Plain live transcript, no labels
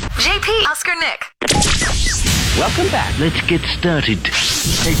Husker Nick. Welcome back. Let's get started.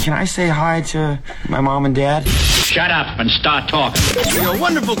 Hey, can I say hi to my mom and dad? Shut up and start talking. You're a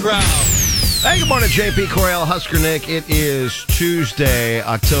wonderful crowd. Hey, good morning, JP Coriel, Husker Nick. It is Tuesday,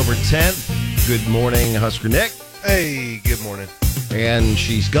 October 10th. Good morning, Husker Nick. Hey, good morning. And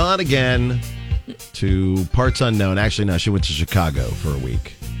she's gone again to parts unknown. Actually, no, she went to Chicago for a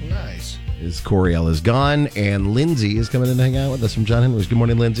week. Nice. Coriel is gone, and Lindsay is coming in to hang out with us from John Henry's. Good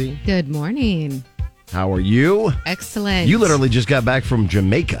morning, Lindsay. Good morning. How are you? Excellent. You literally just got back from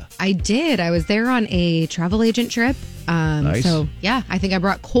Jamaica. I did. I was there on a travel agent trip. Nice. So, yeah, I think I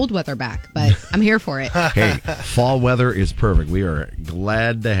brought cold weather back, but I'm here for it. Hey, fall weather is perfect. We are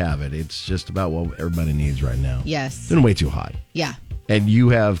glad to have it. It's just about what everybody needs right now. Yes. It's been way too hot. Yeah. And you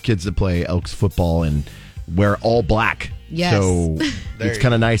have kids that play Elks football and wear all black. Yes. So it's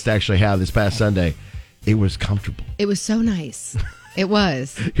kind of nice to actually have this past Sunday. It was comfortable. It was so nice. It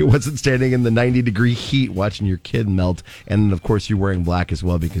was. It wasn't standing in the 90-degree heat watching your kid melt. And, of course, you're wearing black as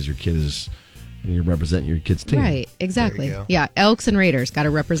well because your kid is, you're representing your kid's team. Right, exactly. Yeah, Elks and Raiders got to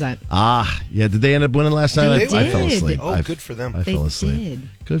represent. Ah, yeah. Did they end up winning last night? They I fell did. asleep. Oh, good for them. I They fell asleep. did.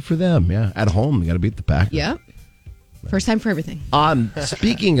 Good for them, yeah. At home, you got to beat the Packers. Yep. First time for everything.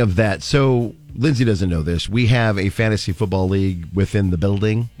 Speaking of that, so Lindsay doesn't know this. We have a fantasy football league within the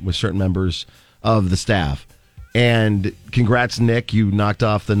building with certain members of the staff. And congrats, Nick. You knocked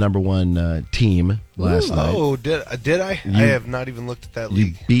off the number one team last night. Oh, did I? I have not even looked at that You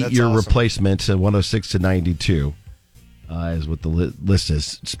league. beat That's your awesome. replacement 106-92. Is what the list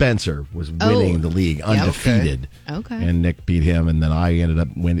is. Spencer was winning the league undefeated. Okay. And Nick beat him, and then I ended up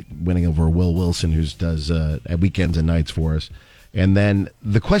winning over Will Wilson, who does weekends and nights for us. And then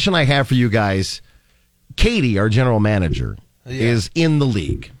the question I have for you guys, Katie, our general manager, is in the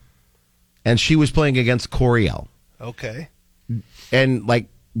league, and she was playing against Coriel. Okay. And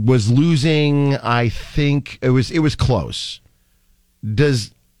was losing. I think it was close.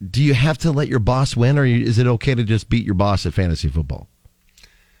 Do you have to let your boss win, or is it okay to just beat your boss at fantasy football?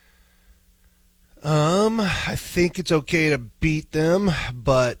 I think it's okay to beat them,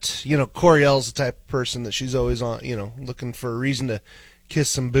 but Coriel's the type of person that she's always on, looking for a reason to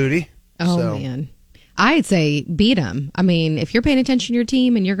kiss some booty. Oh, man. I'd say beat them. I mean, if you're paying attention to your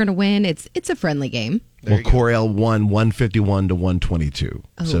team and you're going to win, it's a friendly game. Coriel won 151-122.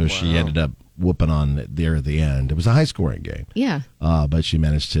 So she ended up whooping on there at the end. It was a high-scoring game. Yeah. But she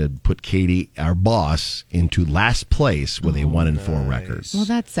managed to put Katie, our boss, into last place with a 1-4 record. Well,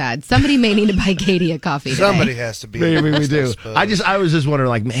 that's sad. Somebody may need to buy Katie a coffee today. Somebody has to be. Maybe we do. I was just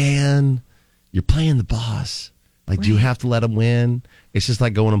wondering, man, you're playing the boss. Do you have to let him win? It's just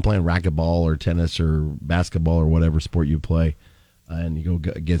like going and playing racquetball or tennis or basketball or whatever sport you play, and you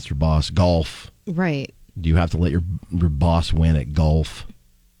go against your boss. Golf. Right. Do you have to let your boss win at golf?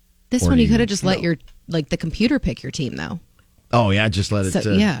 This Or one do you could have you- just let your the computer pick your team though. Oh yeah, just let it.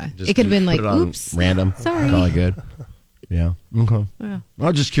 So, yeah. just It could have been put like, it on oops, random. sorry. Call it good. Yeah. Okay. Yeah.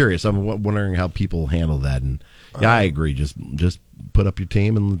 I'm just curious. I'm wondering how people handle that, and I agree. Just put up your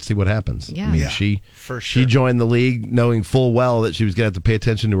team and let's see what happens. Yeah. I mean, Yeah, she for joined the league knowing full well that she was going to have to pay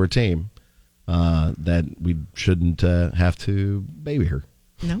attention to her team. That we shouldn't have to baby her.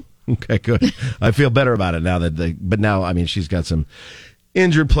 No. Okay, good. I feel better about it now but now, I mean, she's got some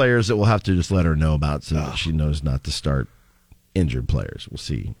injured players that we'll have to just let her know about so that she knows not to start injured players. We'll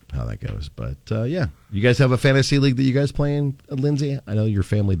see how that goes. But, yeah. You guys have a fantasy league that you guys play in, Lindsay? I know your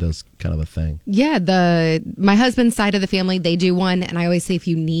family does kind of a thing. Yeah, my husband's side of the family, they do one, and I always say if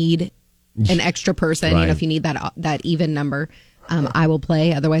you need an extra person, Right. if you need that even number, I will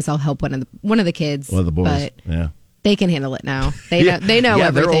play. Otherwise, I'll help one of the kids. One of the boys. But yeah. they can handle it now. They know yeah,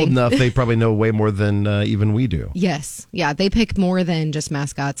 everything. they're old enough. They probably know way more than even we do. Yes. Yeah, they pick more than just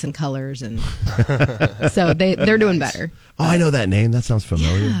mascots and colors, and so they're doing better. Oh, I know that name. That sounds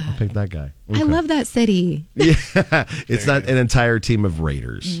familiar. Yeah. I'll pick that guy. I love that city. Yeah, it's not an entire team of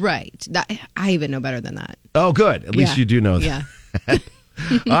Raiders. Right. I even know better than that. Oh, good. At least you do know that. Yeah.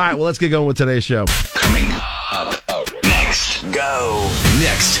 All right, well, let's get going with today's show. Coming up next. Go.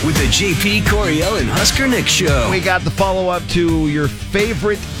 Next with the JP Coriel and Husker Nick show. We got the follow-up to your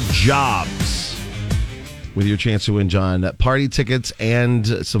favorite jobs with your chance to win, John, party tickets and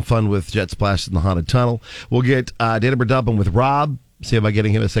some fun with Jet Splash in the Haunted Tunnel. We'll get Dana Dumping with Rob. See about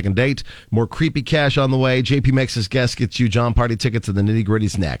getting him a second date. More creepy cash on the way. JP Mex's guest gets you John party tickets, and the nitty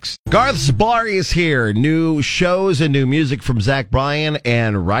gritty's next. Garth Sabari is here. New shows and new music from Zach Bryan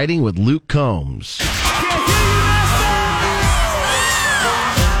and writing with Luke Combs.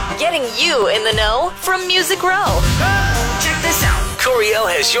 Getting you in the know from Music Row. Check this out. Coriel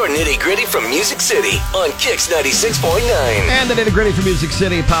has your nitty-gritty from Music City on Kix 96.9. And the nitty-gritty from Music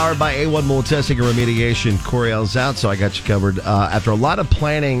City, powered by A1 Mold Testing and Remediation. Coriel's out, so I got you covered. After a lot of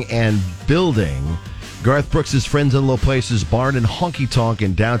planning and building, Garth Brooks' Friends in Low Places Barn and Honky Tonk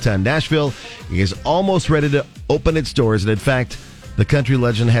in downtown Nashville is almost ready to open its doors. And in fact, the country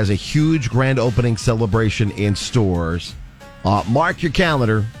legend has a huge grand opening celebration in stores. Mark your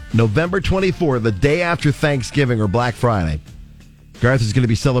calendar, November 24th, the day after Thanksgiving or Black Friday. Garth is going to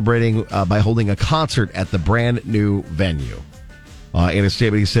be celebrating by holding a concert at the brand new venue. In a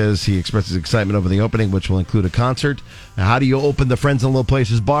statement, he says he expresses excitement over the opening, which will include a concert. Now, how do you open the Friends in Low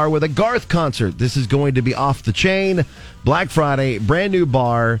Places bar with a Garth concert? This is going to be off the chain. Black Friday, brand new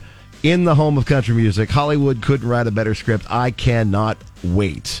bar in the home of country music. Hollywood couldn't write a better script. I cannot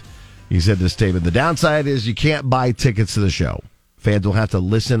wait. He said in the statement, the downside is you can't buy tickets to the show. Fans will have to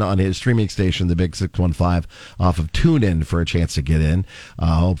listen on his streaming station, the Big 615, off of TuneIn for a chance to get in.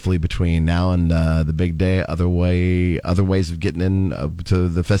 Hopefully between now and the big day, other ways of getting in to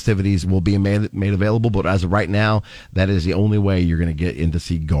the festivities will be made available. But as of right now, that is the only way you're going to get in to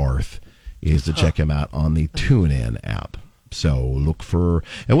see Garth, is to check him out on the TuneIn app. So look for,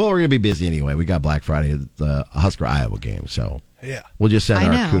 and we're going to be busy anyway. We got Black Friday at the Husker Iowa game, so Yeah. we'll just send I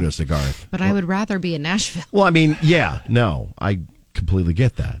our know. kudos to Garth. But I would rather be in Nashville. Well, I mean, yeah, no, I completely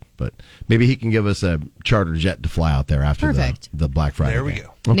get that, but maybe he can give us a charter jet to fly out there after Perfect. the Black Friday. There we game.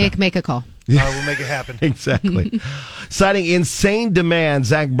 go. Okay. Nick, make a call. We'll make it happen. Exactly. Citing insane demand,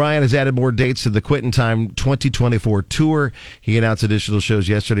 Zach Bryan has added more dates to the Quitting Time 2024 tour. He announced additional shows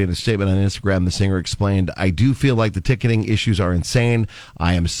yesterday in a statement on Instagram. The singer explained, I do feel like the ticketing issues are insane.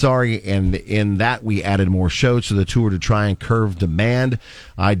 I am sorry. And in that, we added more shows to the tour to try and curb demand.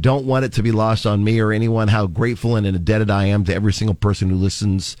 I don't want it to be lost on me or anyone how grateful and indebted I am to every single person who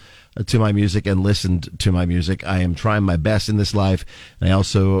listens to my music and listened to my music. I am trying my best in this life, and I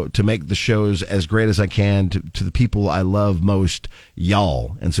also to make the shows as great as I can to the people I love most,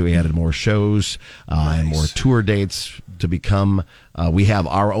 y'all. And so we added more shows and more tour dates to become. We have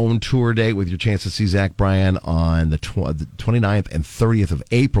our own tour date with your chance to see Zach Bryan on the 29th and 30th of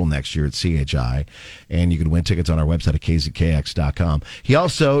April next year at CHI. And you can win tickets on our website at kzkx.com. He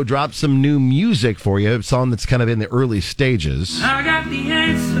also dropped some new music for you, a song that's kind of in the early stages. I got the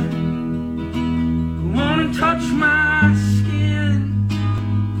answer. Wanna touch my skin.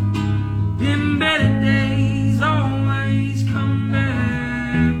 Them better days always come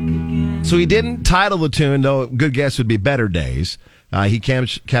back again. So he didn't title the tune, though a good guess would be Better Days. He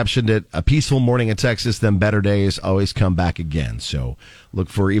captioned it, A Peaceful Morning in Texas, then Better Days Always Come Back Again. So look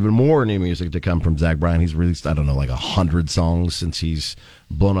for even more new music to come from Zach Bryan. He's released, I don't know, like 100 songs since he's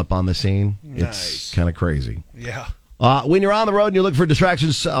blown up on the scene. Nice. It's kind of crazy. Yeah. When you're on the road and you look for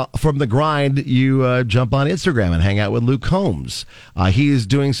distractions from the grind, you jump on Instagram and hang out with Luke Combs. He is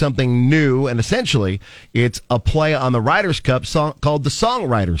doing something new, and essentially it's a play on the Writers' Cup song called the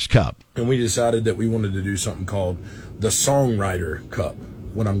Songwriters' Cup. And we decided that we wanted to do something called the Songwriter Cup.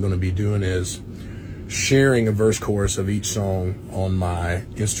 What I'm going to be doing is sharing a verse chorus of each song on my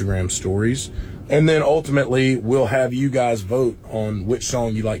Instagram stories. And then ultimately we'll have you guys vote on which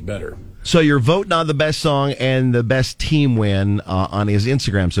song you like better. So you're voting on the best song and the best team win on his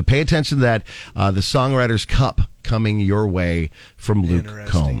Instagram. So pay attention to that. The Songwriters Cup coming your way from Luke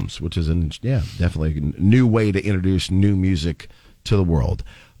Combs, which is definitely a new way to introduce new music to the world.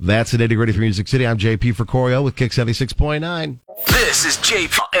 That's the nitty-gritty for Music City. I'm JP for Coriel with Kick 76.9. This is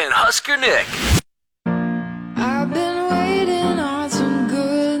JP and Husker Nick. I've been waiting on some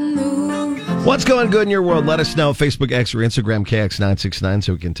good news. What's going good in your world? Let us know. Facebook, X, or Instagram, KX969,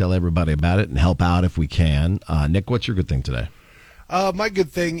 so we can tell everybody about it and help out if we can. Nick, what's your good thing today? My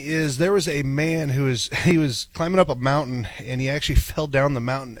good thing is there was a man who was climbing up a mountain, and he actually fell down the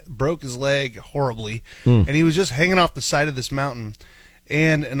mountain, broke his leg horribly, and he was just hanging off the side of this mountain.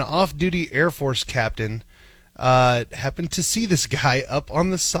 And an off-duty Air Force captain happened to see this guy up on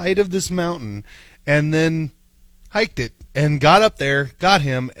the side of this mountain and then hiked it and got up there, got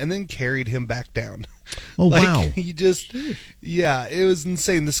him, and then carried him back down. Oh, wow. He just, it was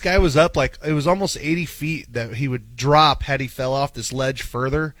insane. This guy was up it was almost 80 feet that he would drop had he fell off this ledge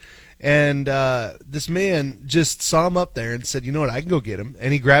further. And this man just saw him up there and said, you know what, I can go get him.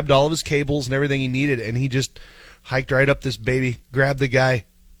 And he grabbed all of his cables and everything he needed, and he just hiked right up this baby, grabbed the guy,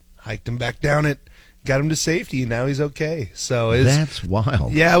 hiked him back down it, got him to safety, and now he's okay. So That's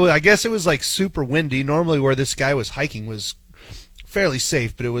wild. Yeah, well, I guess it was like super windy. Normally where this guy was hiking was fairly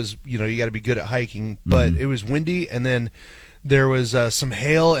safe, but it was, you got to be good at hiking. But it was windy, and then there was some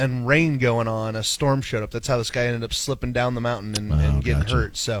hail and rain going on. A storm showed up. That's how this guy ended up slipping down the mountain and getting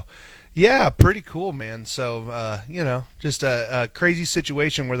hurt. So, Yeah, pretty cool, man. So, just a crazy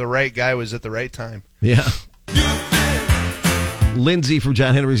situation where the right guy was at the right time. Yeah. Lindsay from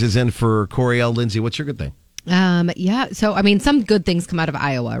John Henry's is in for Coriel. Lindsay, what's your good thing? Yeah. So, I mean, some good things come out of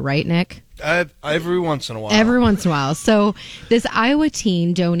Iowa, right, Nick? Every once in a while. Every once in a while. So, this Iowa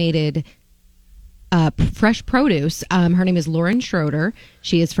teen donated fresh produce. Her name is Lauren Schroeder.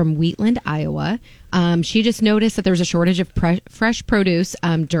 She is from Wheatland, Iowa. She just noticed that there was a shortage of fresh produce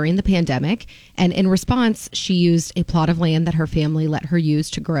during the pandemic. And in response, she used a plot of land that her family let her use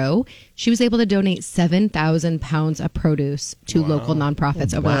to grow. She was able to donate 7,000 pounds of produce to local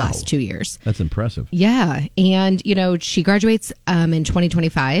nonprofits over the last 2 years. That's impressive. Yeah. And, she graduates in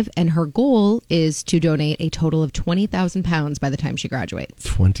 2025, and her goal is to donate a total of 20,000 pounds by the time she graduates.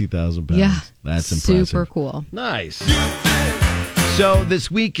 20,000 pounds. Yeah. That's impressive. Super cool. Nice. So this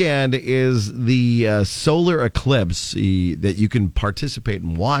weekend is the solar eclipse that you can participate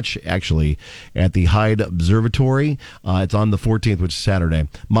and watch, actually, at the Hyde Observatory. It's on the 14th, which is Saturday.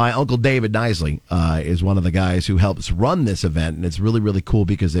 My Uncle David Nisley is one of the guys who helps run this event, and it's really, really cool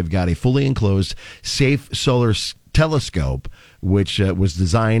because they've got a fully enclosed, safe solar telescope, which was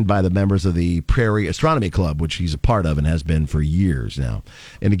designed by the members of the Prairie Astronomy Club, which he's a part of and has been for years now.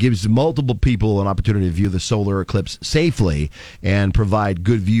 And it gives multiple people an opportunity to view the solar eclipse safely and provide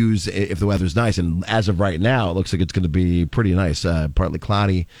good views if the weather's nice. And as of right now, it looks like it's going to be pretty nice, partly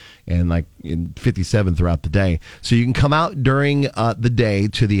cloudy and like in 57 throughout the day. So you can come out during the day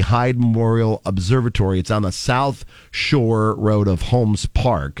to the Hyde Memorial Observatory. It's on the South Shore Road of Holmes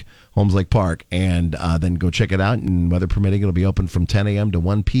Lake Park, and then go check it out. And weather permitting, it'll be open from 10 a.m. to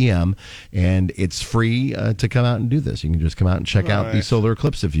 1 p.m. And it's free to come out and do this. You can just come out and check out the solar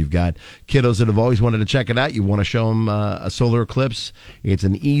eclipse. If you've got kiddos that have always wanted to check it out, you want to show them a solar eclipse, it's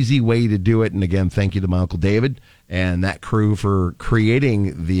an easy way to do it. And again, thank you to my Uncle David and that crew for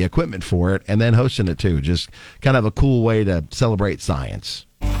creating the equipment for it and then hosting it too. Just kind of a cool way to celebrate science.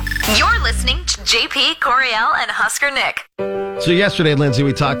 You're listening to JP, Coriel, and Husker Nick. So yesterday, Lindsay,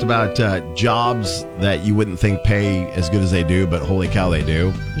 we talked about jobs that you wouldn't think pay as good as they do, but holy cow, they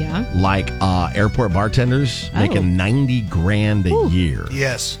do. Yeah. Like airport bartenders making $90,000 a year.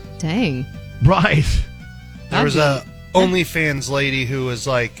 Yes. Dang. Right. There was a OnlyFans lady who was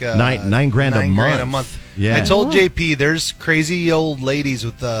like $9,000 a month. Yeah. I told JP there's crazy old ladies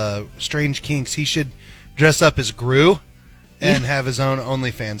with strange kinks. He should dress up as Gru and have his own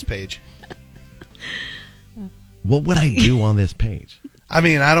OnlyFans page. What would I do on this page? I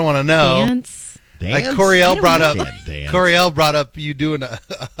mean, I don't want to know. Dance. Like Coriel brought up you doing a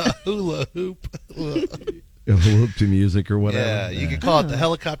hula hoop. A hoop to music or whatever. Yeah, you could call it the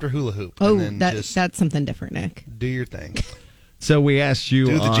helicopter hula hoop. Oh, and then that's something different, Nick. do your thing. So we asked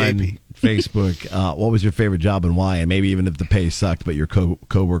you on JP. Facebook, what was your favorite job and why? And maybe even if the pay sucked, but your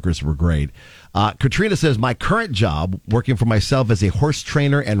co-workers were great. Katrina says, my current job, working for myself as a horse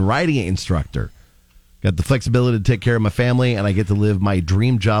trainer and riding instructor. Got the flexibility to take care of my family, and I get to live my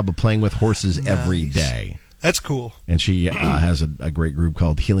dream job of playing with horses every day. That's cool. And she has a great group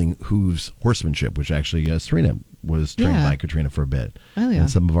called Healing Hooves Horsemanship, which actually Serena was trained by Katrina for a bit. Oh, yeah. And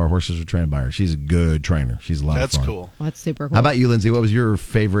some of our horses were trained by her. She's a good trainer. She's a lot of fun. That's cool. Well, that's super cool. How about you, Lindsay? What was your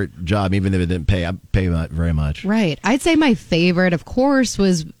favorite job, even if it didn't pay very much? Right. I'd say my favorite, of course,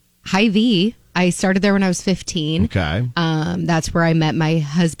 was Hy-Vee. I started there when I was 15. Okay. That's where I met my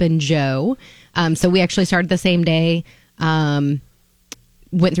husband, Joe. So we actually started the same day,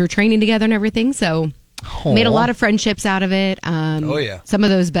 went through training together and everything. So made a lot of friendships out of it. Oh, yeah. Some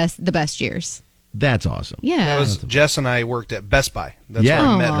of those the best years. That's awesome. Yeah. That was Jess and I worked at Best Buy. That's yeah, where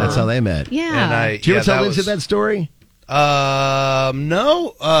I met her. that's how they met. Yeah. Did you ever tell Lindsay that story?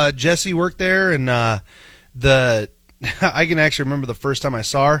 No. Jesse worked there, and I can actually remember the first time I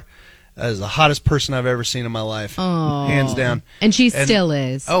saw her. As the hottest person I've ever seen in my life, hands down. And she still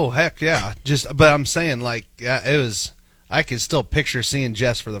is. Oh heck yeah! But I'm saying it was. I can still picture seeing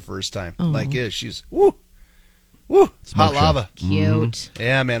Jess for the first time. She's woo, hot lava. Cute.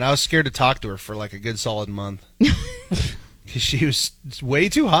 Yeah, man. I was scared to talk to her for like a good solid month. Because she was way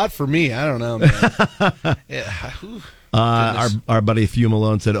too hot for me. I don't know, man. Yeah. Our buddy Few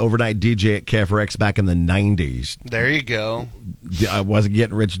Malone said overnight DJ at KFRX back in the 90s. There you go. I wasn't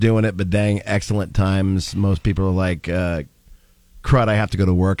getting rich doing it, but dang, excellent times. Most people are like, crud, I have to go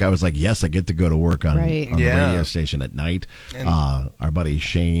to work. I was like, yes, I get to go to work on the radio station at night. And our buddy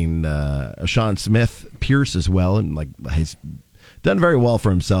Sean Smith Pierce as well, and he's done very well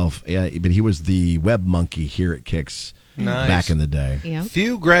for himself. Yeah, but he was the web monkey here at Kicks. Nice. Back in the day. Yeah.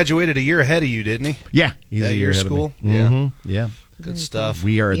 Few graduated a year ahead of you, didn't he? Yeah. He's a year ahead school? of me. Yeah. Mm-hmm. Yeah. Good stuff.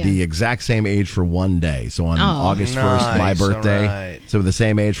 We are the exact same age for one day. So on August 1st, my Nice, birthday. all right. So we're the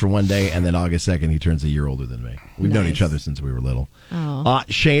same age for one day, and then August 2nd, he turns a year older than me. We've known each other since we were little.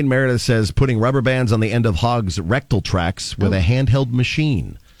 Shane Meredith says, putting rubber bands on the end of hogs' rectal tracts with a handheld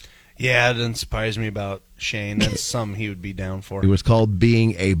machine. Yeah, it doesn't surprise me about Shane. That's something he would be down for. It was called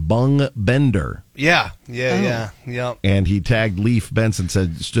being a bung bender. Yeah. And he tagged Leaf Benson,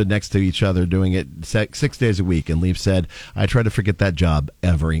 stood next to each other doing it 6 days a week. And Leaf said, I try to forget that job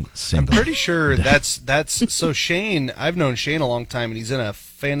every single Pretty sure that's so Shane, I've known Shane a long time, and he's in a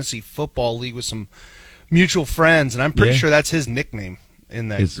fantasy football league with some mutual friends, and I'm pretty sure that's his nickname in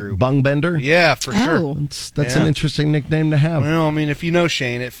that group. Bung bender? Yeah, for sure. That's an interesting nickname to have. Well, I mean, if you know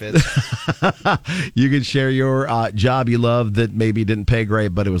Shane, it fits. You can share your job you love that maybe didn't pay great,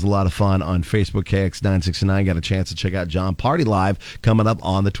 but it was a lot of fun on Facebook, KX969. Got a chance to check out John Party Live coming up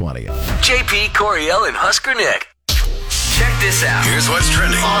on the 20th. JP Coriel and Husker Nick. Check this out. Here's what's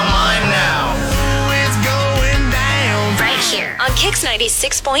trending online now. It's going down. Right here on Kix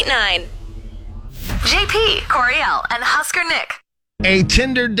 96.9. JP, Coriel, and Husker Nick. A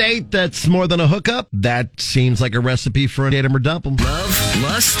Tinder date that's more than a hookup? That seems like a recipe for a date 'em or dump 'em. Love,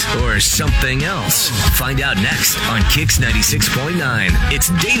 lust, or something else? Find out next on Kix 96.9. It's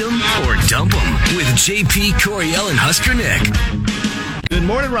Date 'em or Dump 'em with JP, Coriel, and Husker Nick. Good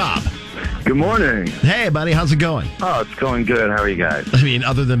morning, Rob. Good morning. Hey, buddy. How's it going? Oh, it's going good. How are you guys? I mean,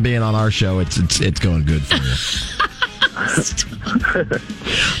 other than being on our show, it's going good for you.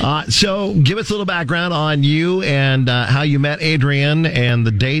 So give us a little background on you and how you met Adrienne and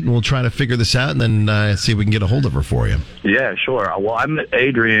the date, and we'll try to figure this out and then see if we can get a hold of her for you. Yeah, sure. Well, I met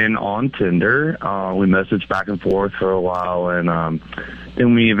Adrienne on Tinder. We messaged back and forth for a while, and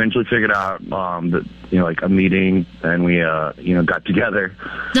then we eventually figured out that like a meeting, and we got together.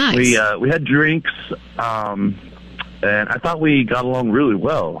 Nice. We had drinks. And I thought we got along really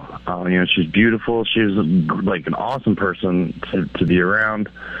well. She's beautiful. She's like an awesome person to be around.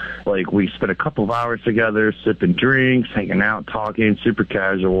 Like, we spent a couple of hours together, sipping drinks, hanging out, talking, super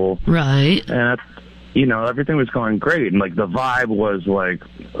casual. Right. And everything was going great. And like, the vibe was like,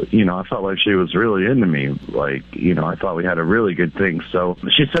 I felt like she was really into me. Like, I thought we had a really good thing. So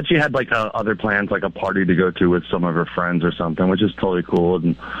she said she had like other plans, like a party to go to with some of her friends or something, which is totally cool.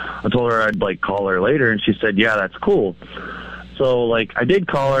 And I told her I'd like call her later, and she said, yeah, that's cool. So like, I did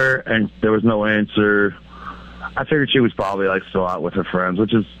call her, and there was no answer. I figured she was probably like still out with her friends,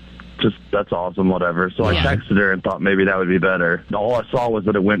 which is that's awesome, whatever. So I texted her and thought maybe that would be better. All I saw was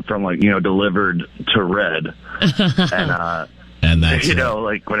that it went from like, delivered to red. And that's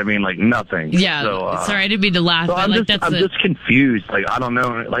like what I mean, like nothing. Yeah. So, sorry, I didn't mean to laugh. So but I'm just confused. Like, I don't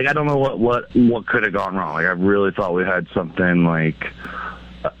know. Like, I don't know what could have gone wrong. Like, I really thought we had something like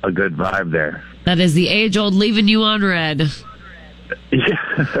a good vibe there. That is the age-old leaving you on red.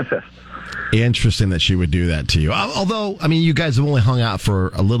 Yeah. Interesting that she would do that to you. Although, I mean, you guys have only hung out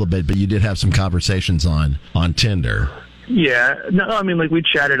for a little bit, but you did have some conversations on Tinder. Yeah. No, I mean, like, we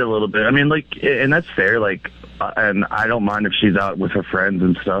chatted a little bit. I mean, like, and that's fair. Like, and I don't mind if she's out with her friends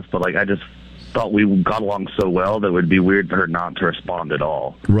and stuff, but like, I just thought we got along so well that it would be weird for her not to respond at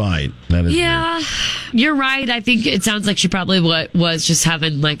all. Right. That is weird. You're right. I think it sounds like she probably was just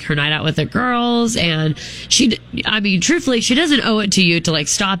having like her night out with the girls, and truthfully, she doesn't owe it to you to like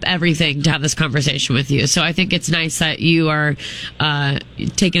stop everything to have this conversation with you. So I think it's nice that you are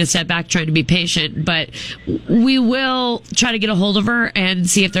taking a step back, trying to be patient, but we will try to get a hold of her and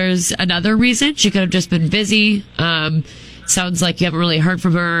see if there's another reason. She could have just been busy. Sounds like you haven't really heard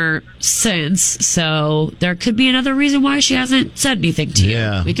from her since, so there could be another reason why she hasn't said anything to you.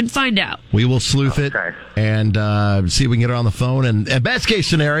 Yeah. We can find out. We will sleuth it and see if we can get her on the phone. And at best case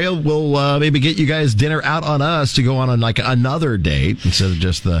scenario, we'll maybe get you guys dinner out on us to go on like another date instead of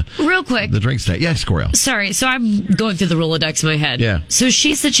just the real quick the drinks date. Yes, Coriel. Sorry, so I'm going through the Rolodex in my head. Yeah. So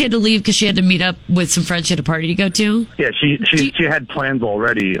she said she had to leave because she had to meet up with some friends. She had a party to go to. Yeah, she had plans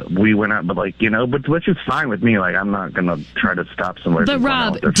already. We went out, but like but which is fine with me. Like, I'm not gonna try to stop somebody. But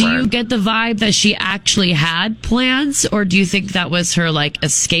Rob, do you get the vibe that she actually had plans, or do you think that was her like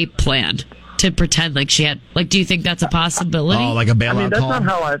escape plan to pretend like she had? Like, do you think that's a possibility? Oh, like a bailout that's call?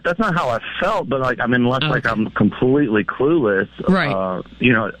 That's not how I felt. But like, I mean, unless like I'm completely clueless, right?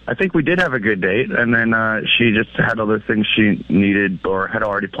 I think we did have a good date, and then she just had other things she needed or had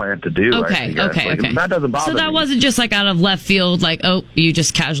already planned to do. Okay. That doesn't bother me. So that wasn't just like out of left field, like, oh, you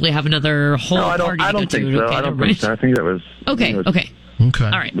just casually have another whole party. I don't think so. I don't think so. I think that was okay. Okay.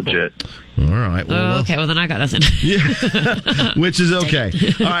 All right. Legit. All right. Well, okay. Well, then I got nothing. Yeah. Which is okay.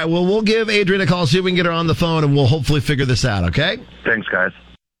 All right. Well, we'll give Adrienne a call, see if we can get her on the phone, and we'll hopefully figure this out. Okay. Thanks, guys.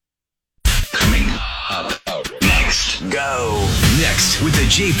 Coming up next. Go. Next with the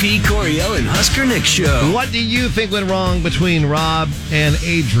JP Coriel and Husker Nick show. What do you think went wrong between Rob and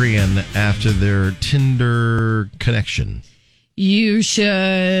Adrian after their Tinder connection? You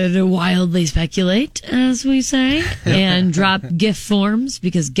should wildly speculate, as we say, and drop GIF forms,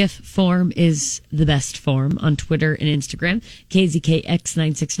 because GIF form is the best form on Twitter and Instagram.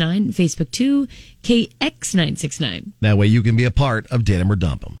 KZKX969, Facebook too, KX969. That way you can be a part of Date 'em or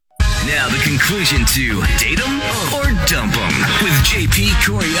Dump 'em. Now the conclusion to Date 'em or Dump 'em with JP,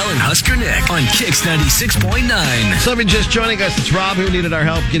 Coriel, and Husker Nick on Kix 96.9. So if you're just joining us, it's Rob who needed our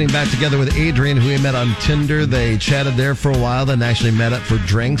help getting back together with Adrian, who he met on Tinder. They chatted there for a while, then actually met up for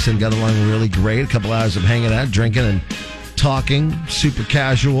drinks and got along really great. A couple hours of hanging out, drinking, and talking, super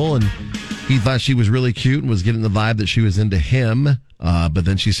casual. And he thought she was really cute and was getting the vibe that she was into him. But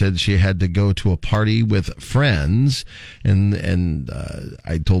then she said she had to go to a party with friends, and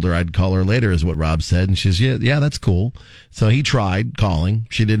I told her I'd call her later, is what Rob said, and she's yeah, that's cool. So he tried calling,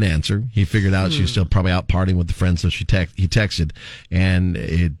 she didn't answer. He figured out she was still probably out partying with the friends, so he texted, and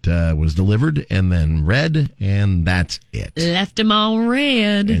it was delivered and then read, and that's it. Left him all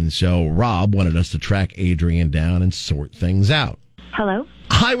red. And so Rob wanted us to track Adrian down and sort things out. Hello.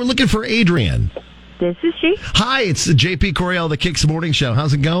 Hi, we're looking for Adrian. This is she. Hi, it's the JP Coriel, the Kicks Morning Show.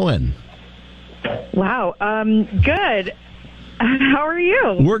 How's it going? Wow. Good. How are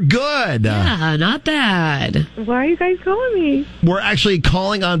you? We're good. Yeah, not bad. Why are you guys calling me? We're actually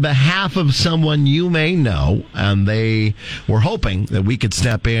calling on behalf of someone you may know, and they were hoping that we could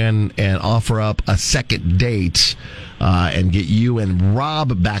step in and offer up a second date and get you and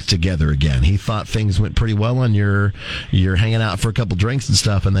Rob back together again. He thought things went pretty well on your hanging out for a couple drinks and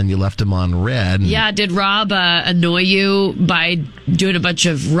stuff, and then you left him on red. Yeah, did Rob annoy you by doing a bunch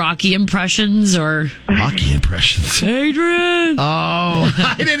of Rocky impressions or Rocky impressions? Adrian! Oh,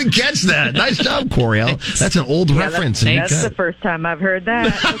 I didn't catch that. Nice job, Coriel. That's an old reference. That's the first time I've heard that.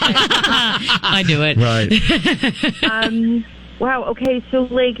 Okay. I knew it. Right. Wow. Okay. So,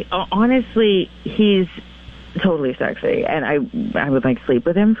 honestly, he's totally sexy, and I would sleep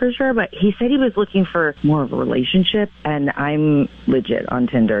with him for sure. But he said he was looking for more of a relationship, and I'm legit on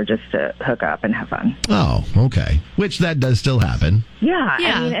Tinder just to hook up and have fun. Oh, okay. Which that does still happen. Yeah.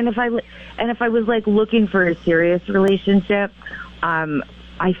 I mean, and if I was looking for a serious relationship,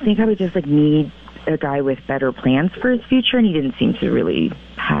 I think I would just need a guy with better plans for his future, and he didn't seem to really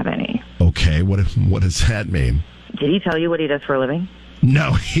have any. Okay. What does that mean? Did he tell you what he does for a living?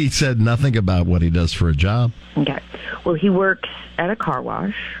 No, he said nothing about what he does for a job. Okay. Well, he works at a car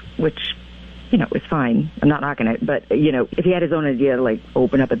wash, which, is fine. I'm not knocking it. But, if he had his own idea to,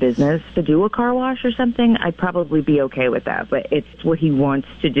 open up a business to do a car wash or something, I'd probably be okay with that. But it's what he wants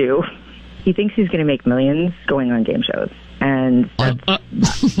to do. He thinks he's going to make millions going on game shows. And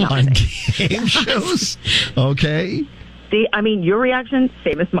on game shows? Okay. Your reaction,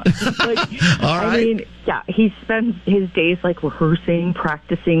 same as mine. All right. He spends his days rehearsing,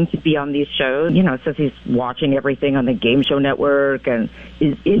 practicing to be on these shows. Says he's watching everything on the Game Show Network and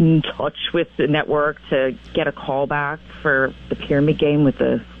is in touch with the network to get a call back for the pyramid game with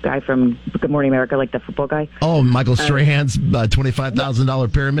the guy from Good Morning America, the football guy. Oh, Michael Strahan's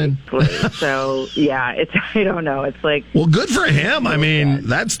 $25,000 pyramid. So I don't know. It's well, good for him.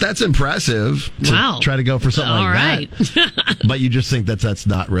 That's impressive. To try to go for something All like right. that. But you just think that's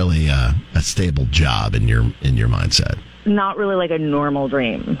not really a stable job in your mindset. Not really a normal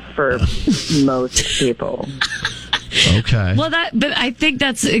dream for most people. Okay. Well, but I think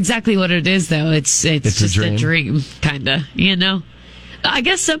that's exactly what it is, though. It's just a dream, kind of. I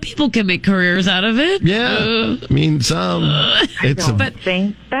guess some people can make careers out of it. Yeah, some. I don't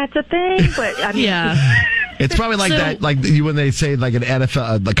think that's a thing, but yeah. It's probably that, when they say an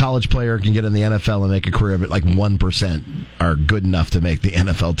NFL, the college player can get in the NFL and make a career of it, 1% are good enough to make the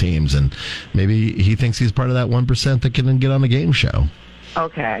NFL teams, and maybe he thinks he's part of that 1% that can get on a game show.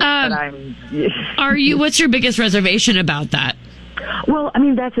 Okay, but are you? What's your biggest reservation about that? Well,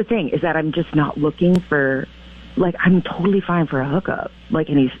 that's the thing, is that I'm just not looking for, I'm totally fine for a hookup,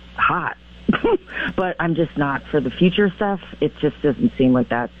 and he's hot, but I'm just not for the future stuff. It just doesn't seem like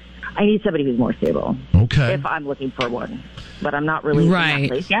that. I need somebody who's more stable. Okay. If I'm looking for one. But I'm not really in that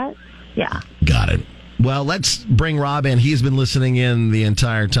place yet. Yeah. Got it. Well, let's bring Rob in. He's been listening in the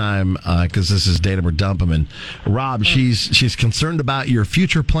entire time because this is Date 'em or Dump 'em. And Rob, she's concerned about your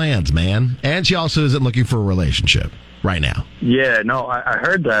future plans, man. And she also isn't looking for a relationship right now. Yeah, no, I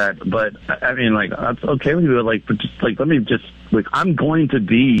heard that. But, that's okay with you. But just, let me just, I'm going to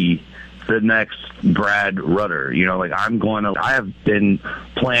be the next Brad Rutter. I have been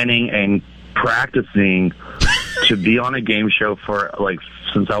planning and practicing to be on a game show for like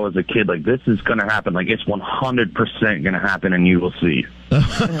since I was a kid. Like this is gonna happen. Like it's 100% gonna happen, and you will see. I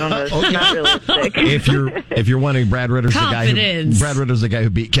don't know. It's not realistic. If you're wondering, Brad Ritter's the guy who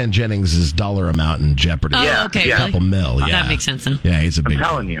beat Ken Jennings' dollar amount in Jeopardy. Oh, okay. A couple mil. Yeah, that makes sense. Then. Yeah, he's a big. I'm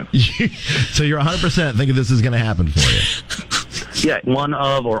telling you. So you're 100% thinking this is going to happen for you. Yeah, one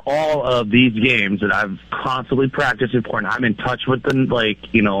of or all of these games that I've constantly practiced for, and I'm in touch with them, like,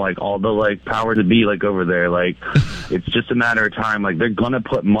 you know, like all the like power to be like over there. Like, it's just a matter of time. Like, they're gonna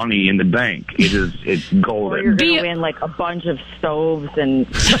put money in the bank. It's golden. Or you're gonna win like a bunch of stoves and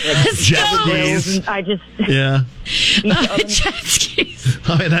like, jet skis. and I just Yeah. Jet skis.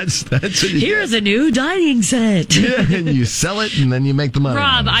 I mean, that's what you Here's a new dining set. Yeah, and you sell it, and then you make the money.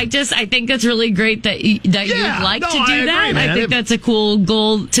 Rob, I think that's really great that you'd like to do that. Agree, I think that's a cool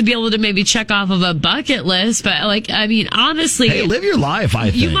goal to be able to maybe check off of a bucket list. But like, I mean, honestly, hey, live your life.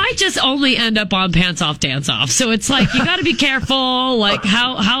 I think you might just only end up on Pants Off, Dance Off. So it's like you got to be careful, like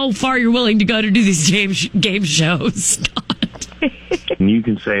how far you're willing to go to do these game shows. And you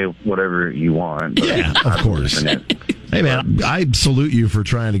can say whatever you want. But yeah, of course. Hey, man, I salute you for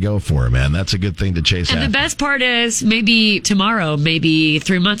trying to go for it, man. That's a good thing to chase And after. the best part is maybe tomorrow, maybe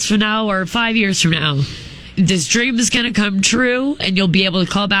 3 months from now, or 5 years from now, this dream is going to come true, and you'll be able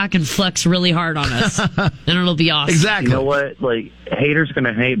to call back and flex really hard on us. And it'll be awesome. Exactly. You know what? Like, haters going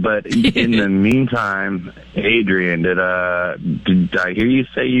to hate, but in the meantime, Adrian, did I hear you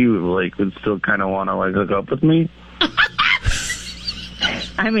say you, like, would still kind of want to, like, hook up with me?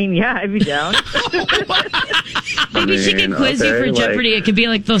 I mean, yeah, I'd be down. Maybe she can quiz you for Jeopardy. It could be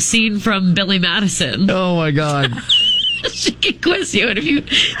like the scene from Billy Madison. Oh, my God. She can quiz you, and if you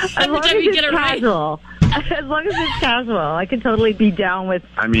every time you get it right. As long as it's casual, I can totally be down with.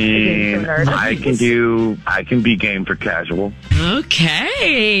 I mean, I can be game for casual.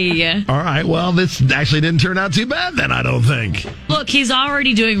 Okay. All right. Well, this actually didn't turn out too bad then, I don't think. Look, he's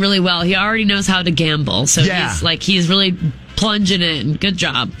already doing really well. He already knows how to gamble. So he's really plunging in. Good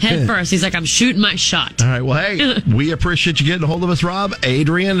job. Head first. He's like, I'm shooting my shot. All right. Well, hey, we appreciate you getting a hold of us, Rob.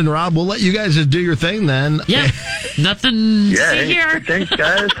 Adrian and Rob, we'll let you guys just do your thing then. Yeah. Nothing to see here. Thanks,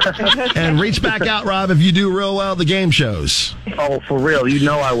 guys. And reach back out, Rob, if you do real well at the game shows. Oh, for real. You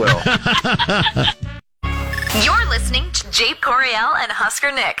know I will. You're listening to Jape Coriel and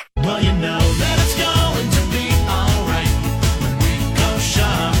Husker Nick. Well, you know that it's going to be alright when we go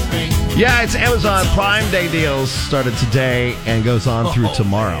shopping. Yeah, it's Amazon Prime Day deals started today and goes on through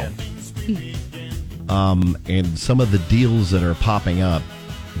tomorrow. And some of the deals that are popping up.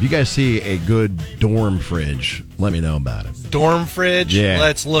 If you guys see a good dorm fridge, let me know about it. Dorm fridge? Yeah.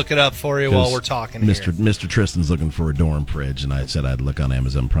 Let's look it up for you while we're talking here. Mr. Tristan's looking for a dorm fridge, and I said I'd look on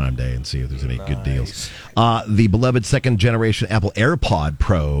Amazon Prime Day and see if there's any good deals. The beloved second-generation Apple AirPod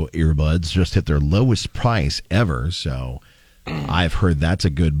Pro earbuds just hit their lowest price ever, so I've heard that's a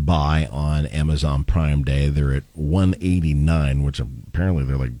good buy on Amazon Prime Day. They're at $189, which apparently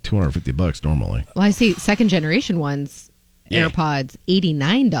they're like $250 normally. Well, I see second-generation ones. Yeah. AirPods,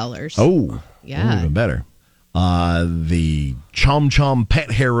 $89. Oh, yeah. Even better. The Chom Chom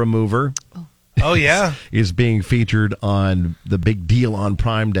pet hair remover. Oh, yeah. is being featured on the big deal on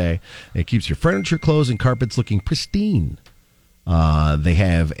Prime Day. It keeps your furniture, clothes, and carpets looking pristine. They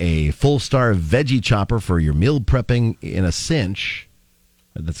have a full-star veggie chopper for your meal prepping in a cinch.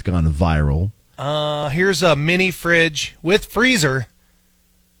 That's gone viral. Here's a mini fridge with freezer.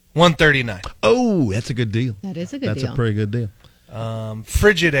 $139. Oh, that's a good deal. That is a good deal. That's a pretty good deal.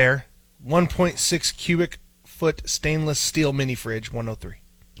 Frigidaire, 1.6 cubic foot stainless steel mini fridge, $103.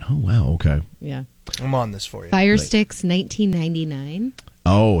 Oh, wow. Okay. Yeah. I'm on this for you. Fire sticks, $19.99.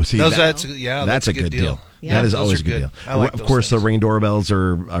 Oh, see, that's a good deal. Yeah. That is Those always are a good good. deal. I like of those course, things. the Ring doorbells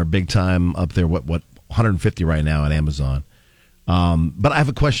are big time up there. What 150 right now on Amazon. But I have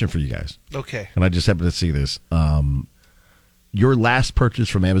a question for you guys. Okay. And I just happened to see this. Your last purchase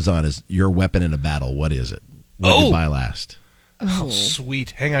from Amazon is your weapon in a battle. What is it? What did you buy last? Oh,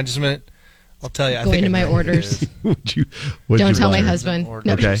 sweet. Hang on just a minute. I'll tell you. Go into my orders. Don't tell my husband.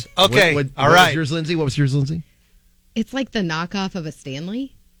 No. Okay. Okay. All right. What was yours, Lindsay? What was yours, Lindsay? It's like the knockoff of a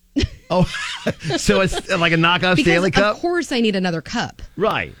Stanley. Oh, so it's like a knockoff Because Stanley Cup? of course I need another cup.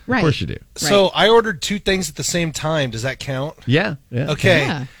 Right. Right. Of course you do. So I ordered two things at the same time. Does that count? Yeah. Okay.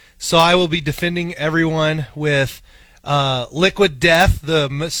 Yeah. So I will be defending everyone with Liquid Death,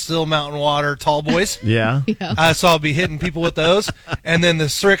 the Still Mountain Water Tall Boys. Yeah. So I'll be hitting people with those. And then the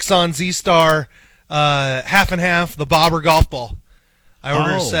Srixon Z-Star half and half, the Bobber Golf Ball. I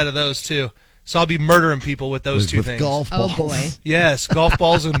ordered a set of those too. So I'll be murdering people with those two with things. golf balls. Oh boy. Yes, golf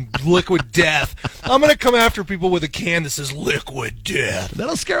balls and liquid death. I'm going to come after people with a can that says liquid death.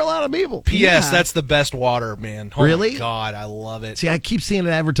 That'll scare a lot of people. P.S. That's the best water, man. Oh Really? My God, I love it. See, I keep seeing it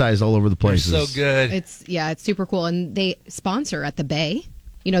advertised all over the They're places. so good. It's super cool, and they sponsor at the Bay.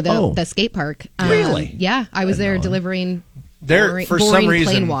 You know, the skate park. Really? Yeah, I was there delivering. There, for boring some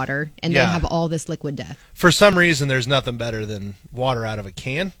reason, plain water, and yeah. they have all this liquid death. For some reason, there's nothing better than water out of a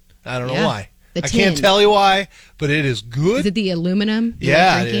can. I don't know Yeah. why. The I can't tin. tell you why, but it is good. Is it the aluminum? you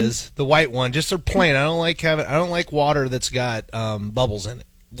Yeah, like it drinking? is the white one. Just a plain. I don't like water that's got bubbles in it.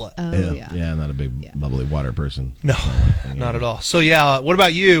 What? Oh Yeah, I'm not a big bubbly water person. No, not at all. So yeah, what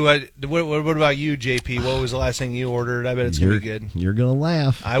about you? What about you, JP? What was the last thing you ordered? I bet it's gonna be good. You're gonna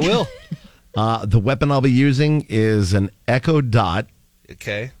laugh. I will. The weapon I'll be using is an Echo Dot.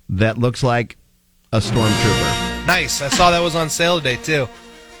 Okay. That looks like a stormtrooper. Nice. I saw that was on sale today too.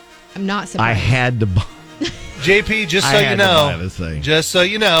 I'm not I surprised. had to buy. JP, just I so had you to know, buy this thing. just so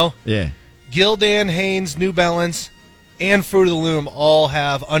you know, Yeah. Gildan, Hanes, New Balance, and Fruit of the Loom all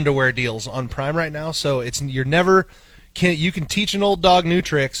have underwear deals on Prime right now. So you can teach an old dog new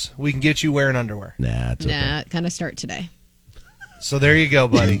tricks. We can get you wearing underwear. Nah, it's okay. Nah, kind of start today. So there you go,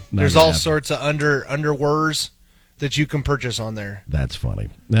 buddy. Not There's gonna all happen. sorts of underwears that you can purchase on there That's funny.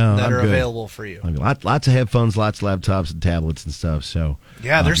 No, that I'm are good. available for you. I mean, lots of headphones, lots of laptops and tablets and stuff. So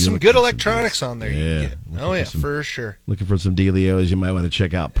Yeah, there's if some you're good looking for electronics on there. You Yeah. can get. Oh yeah, for sure. Looking for some dealios, you might want to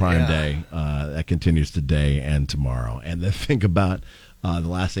check out Prime Yeah. Day. That continues today and tomorrow. And then think about the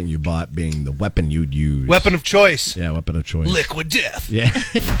last thing you bought being the weapon you'd use. Weapon of choice. Yeah, weapon of choice. Liquid death. Yeah.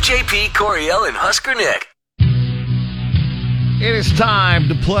 JP Coriel and Husker Nick. It is time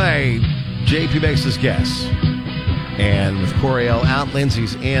to play JP Makes His Guess. And with Coriel out,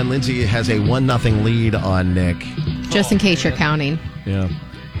 Lindsay's in. Lindsay has a 1-0 lead on Nick. Just in case you're counting. Yeah.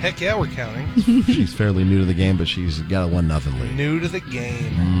 Heck yeah, we're counting. She's fairly new to the game, but she's got a 1-0 lead. New to the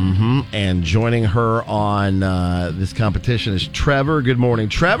game. Mm-hmm. And joining her on this competition is Trevor. Good morning,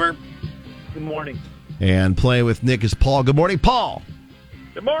 Trevor. Good morning. And playing with Nick is Paul. Good morning, Paul.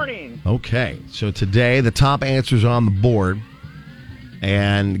 Good morning. Okay, so today the top answers are on the board,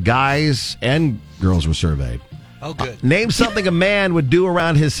 and guys and girls were surveyed. Oh, good. Name something a man would do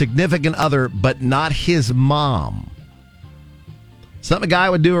around his significant other, but not his mom. Something a guy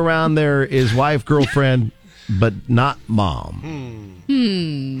would do around his wife, girlfriend, but not mom.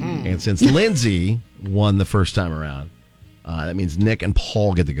 And since Lindsay won the first time around, that means Nick and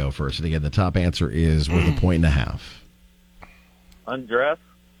Paul get to go first. And again, the top answer is worth a 1.5. Undress.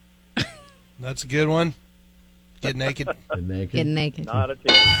 That's a good one. Get naked. Get naked. Not a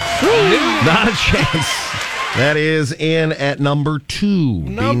chance. Not a chance. That is in at number 2. Be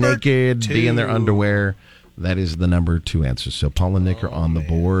Number naked, be in their 2. underwear. That is the number 2 answer. So Paul and Nick are on the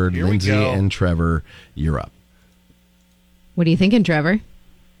board. Here we Lindsay go. and Trevor, you're up. What are you thinking, Trevor?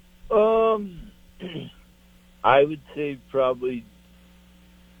 I would say probably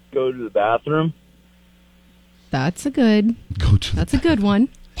go to the bathroom. That's a good. That's a good one.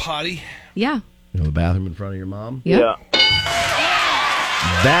 Potty. Yeah. You know, the bathroom in front of your mom? Yep. Yeah.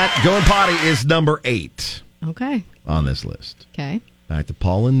 That going potty is number 8 Okay. on this list. Okay. Back to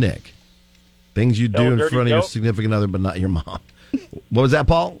Paul and Nick. Things you Tell do a in dirty front of your joke. significant other, but not your mom. What was that,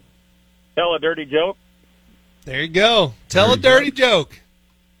 Paul? Tell a dirty joke. There you go. Tell a dirty joke.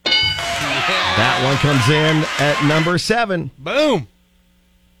 That one comes in at number 7. Boom.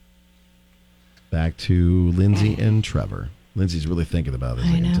 Back to Lindsay and Trevor. Lindsay's really thinking about this.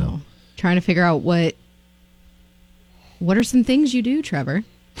 I can know. tell. Trying to figure out what are some things you do, Trevor,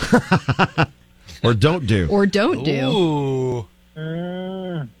 Or don't do. or don't do. Ooh.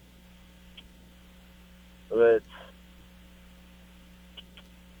 Let's.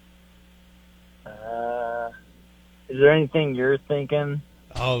 Is there anything you're thinking?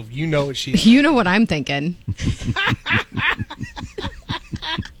 Oh, you know what she. You know what I'm thinking.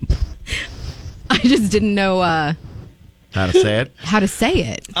 I just didn't know How to say it? how to say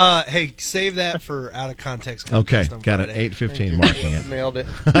it. Hey, save that for out of context. Okay, context on got it. Friday. 8:15 marking it. Nailed it.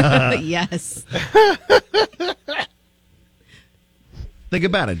 Yes. Think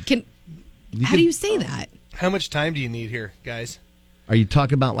about it. How do you say that? How much time do you need here, guys? Are you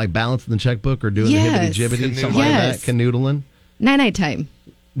talking about like balancing the checkbook or doing Yes. the hibbity-jibbity, something Yes. like that? Canoodling? Night time.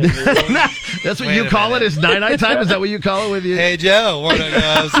 That's what Wait you a call minute. it? Is night time? Is that what you call it with you? Hey, Joe. Want to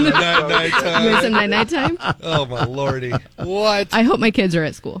go some night You want some time? night time? Oh, my lordy. What? I hope my kids are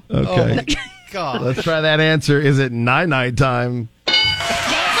at school. Oh, Okay. my God. Let's try that answer. Is it night time?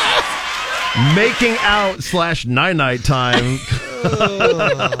 Making out / night time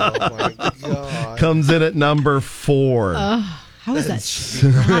Oh, my God. comes in at number 4. How is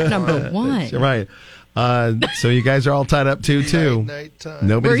that not number one? You're right. So you guys are all tied up 2-2. Nighttime.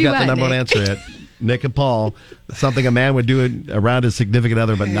 Nobody's Where you got the at, number one Nick? answer yet. Nick and Paul. Something a man would do around his significant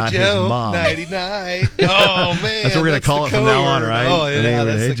other, but not his Joe, mom. nighty-night. Oh, man. That's what we're going to call it the from now on, code right? word. Oh, yeah, And then,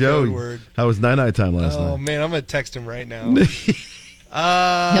 that's hey, the Joe, code word. how was night time last Oh, night? man, I'm going to text him right now.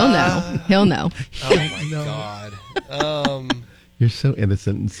 He'll know. He'll know. Oh, my God. You're so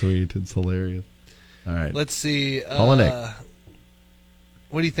innocent and sweet. It's hilarious. All right. Let's see. Paul and Nick.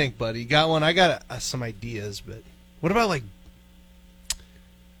 What do you think, buddy? You got one? I got some ideas, but what about, like,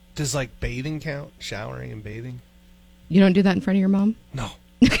 does, like, bathing count? Showering and bathing? You don't do that in front of your mom? No.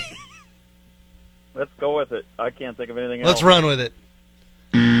 Let's go with it. I can't think of anything Let's else. run with it.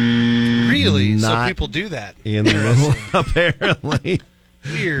 Really? So Not people do that? In the middle, apparently.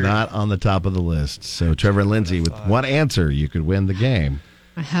 Weird. Not on the top of the list. So Trevor and Lindsay, with one answer, you could win the game.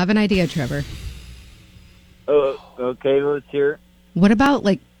 I have an idea, Trevor. Okay, let's hear it. What about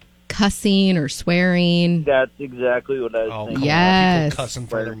like cussing or swearing? That's exactly what I was thinking. Yes. People cuss in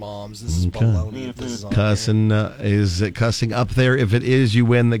front of their moms. This is baloney if this is on Cussing, is it cussing up there? If it is, you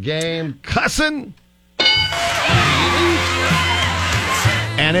win the game. Cussing!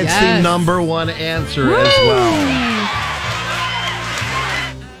 And it's the Yes. number one answer as well.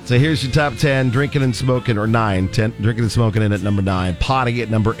 So here's your top 10, drinking and smoking, or 9. 10, drinking and smoking in at number 9, potting at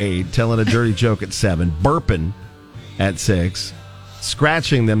number 8, telling a dirty joke at 7, burping at 6,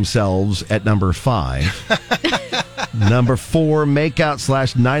 scratching themselves at number 5, number 4,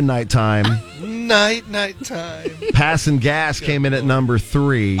 makeout / night time, Night time. passing gas came in at number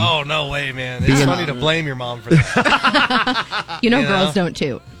 3. Oh, no way, man. It's Being- funny to blame your mom for that. You know, You know? girls don't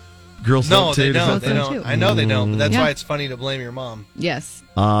too. Girls No, don't they too. don't. They Girls don't. don't, too. I know they don't, but that's Yeah. why it's funny to blame your mom. Yes.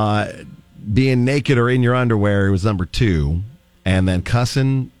 Being naked or in your underwear was number 2. And then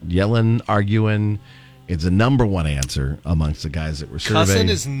cussing, yelling, arguing. It's a number 1 answer amongst the guys that were surveyed. Cussing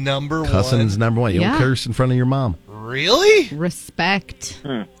is number Cussing one. is number 1. You Yeah. don't curse in front of your mom. Really? Respect.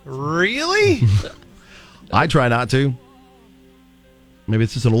 Really? I try not to. Maybe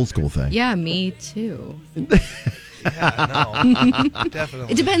it's just an old school thing. Yeah, me too. Yeah, no.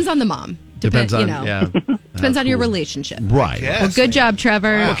 Definitely. It depends on the mom. Depends on, you know. yeah. Depends on your Cool. relationship. Right. Yes, Well, good job,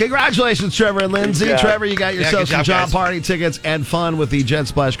 Trevor. Well, congratulations, Trevor and Lindsay. Good job. Trevor, you got yourself good some job, job guys. party tickets and fun with the Jet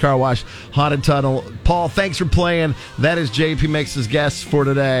Splash Car Wash Haunted Tunnel. Paul, thanks for playing. That is JP Makes His Guests for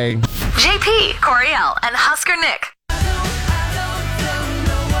today. JP, Coriel, and Husker Nick.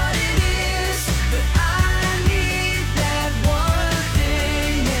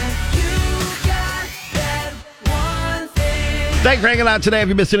 Thanks for hanging out today. If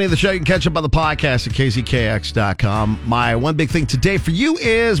you missed any of the show, you can catch up on the podcast at kzkx.com. My one big thing today for you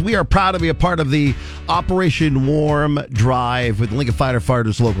is we are proud to be a part of the Operation Warm Drive with Lincoln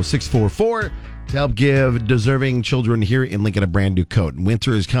Firefighters Local 644 to help give deserving children here in Lincoln a brand new coat. And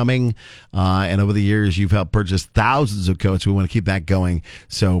winter is coming, and over the years, you've helped purchase thousands of coats. We want to keep that going.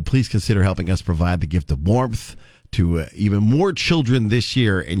 So please consider helping us provide the gift of warmth to even more children this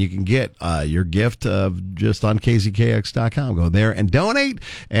year, and you can get your gift just on kzkx.com. Go there and donate,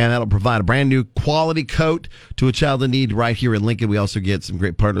 and that'll provide a brand new quality coat to a child in need right here in Lincoln. We also get some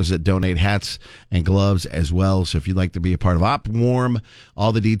great partners that donate hats and gloves as well. So if you'd like to be a part of Op Warm,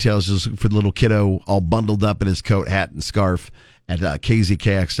 all the details is for the little kiddo all bundled up in his coat, hat, and scarf at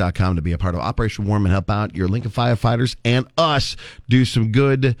kzkx.com to be a part of Operation Warm and help out your Lincoln firefighters and us do some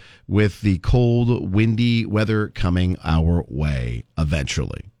good with the cold, windy weather coming our way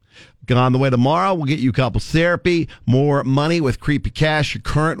eventually. On the way tomorrow, we'll get you couples therapy, more money with Creepy Cash. Your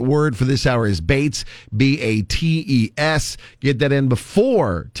current word for this hour is Bates, Bates. Get that in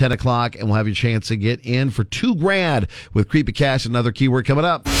before 10 o'clock, and we'll have your chance to get in for $2,000 with Creepy Cash. Another keyword coming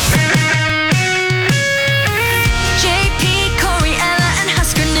up.